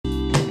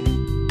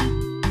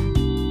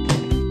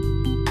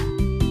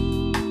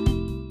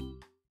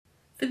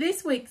For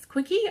this week's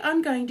quickie,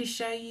 I'm going to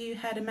show you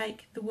how to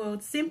make the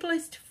world's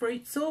simplest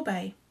fruit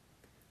sorbet.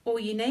 All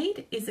you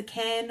need is a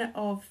can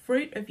of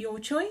fruit of your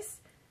choice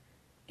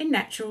in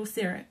natural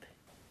syrup.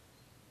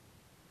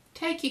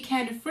 Take your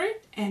can of fruit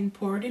and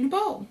pour it in a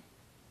bowl.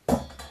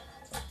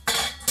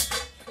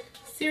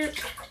 Syrup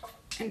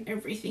and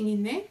everything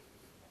in there.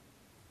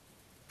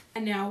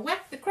 And now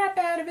whack the crap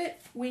out of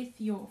it with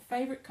your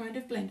favourite kind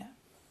of blender.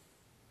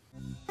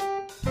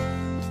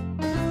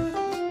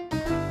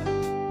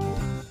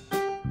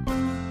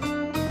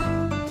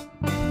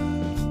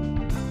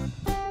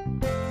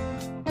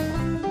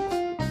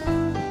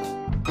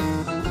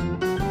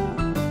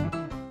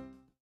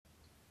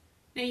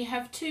 Now you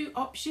have two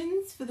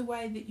options for the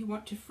way that you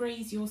want to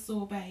freeze your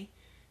sorbet.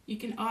 You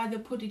can either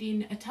put it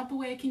in a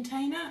Tupperware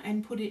container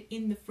and put it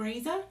in the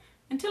freezer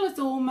until it's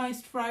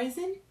almost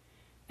frozen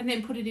and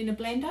then put it in a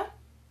blender,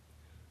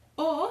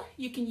 or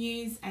you can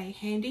use a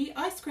handy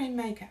ice cream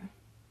maker.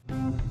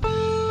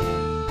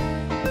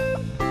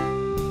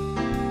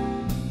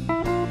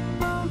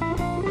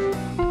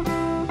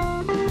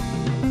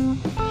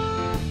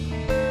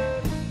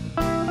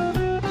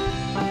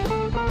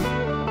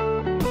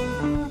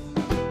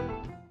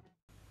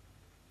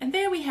 And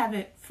there we have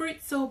it,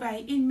 fruit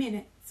sorbet in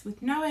minutes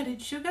with no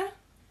added sugar,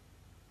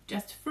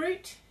 just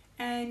fruit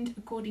and,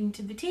 according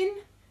to the tin,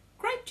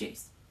 grape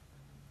juice.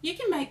 You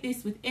can make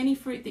this with any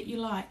fruit that you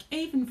like,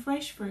 even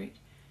fresh fruit.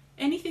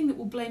 Anything that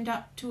will blend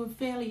up to a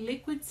fairly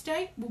liquid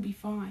state will be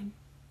fine.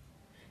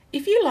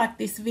 If you like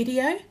this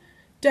video,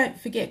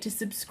 don't forget to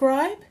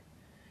subscribe,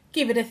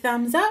 give it a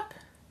thumbs up,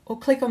 or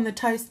click on the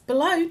toast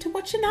below to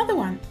watch another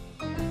one.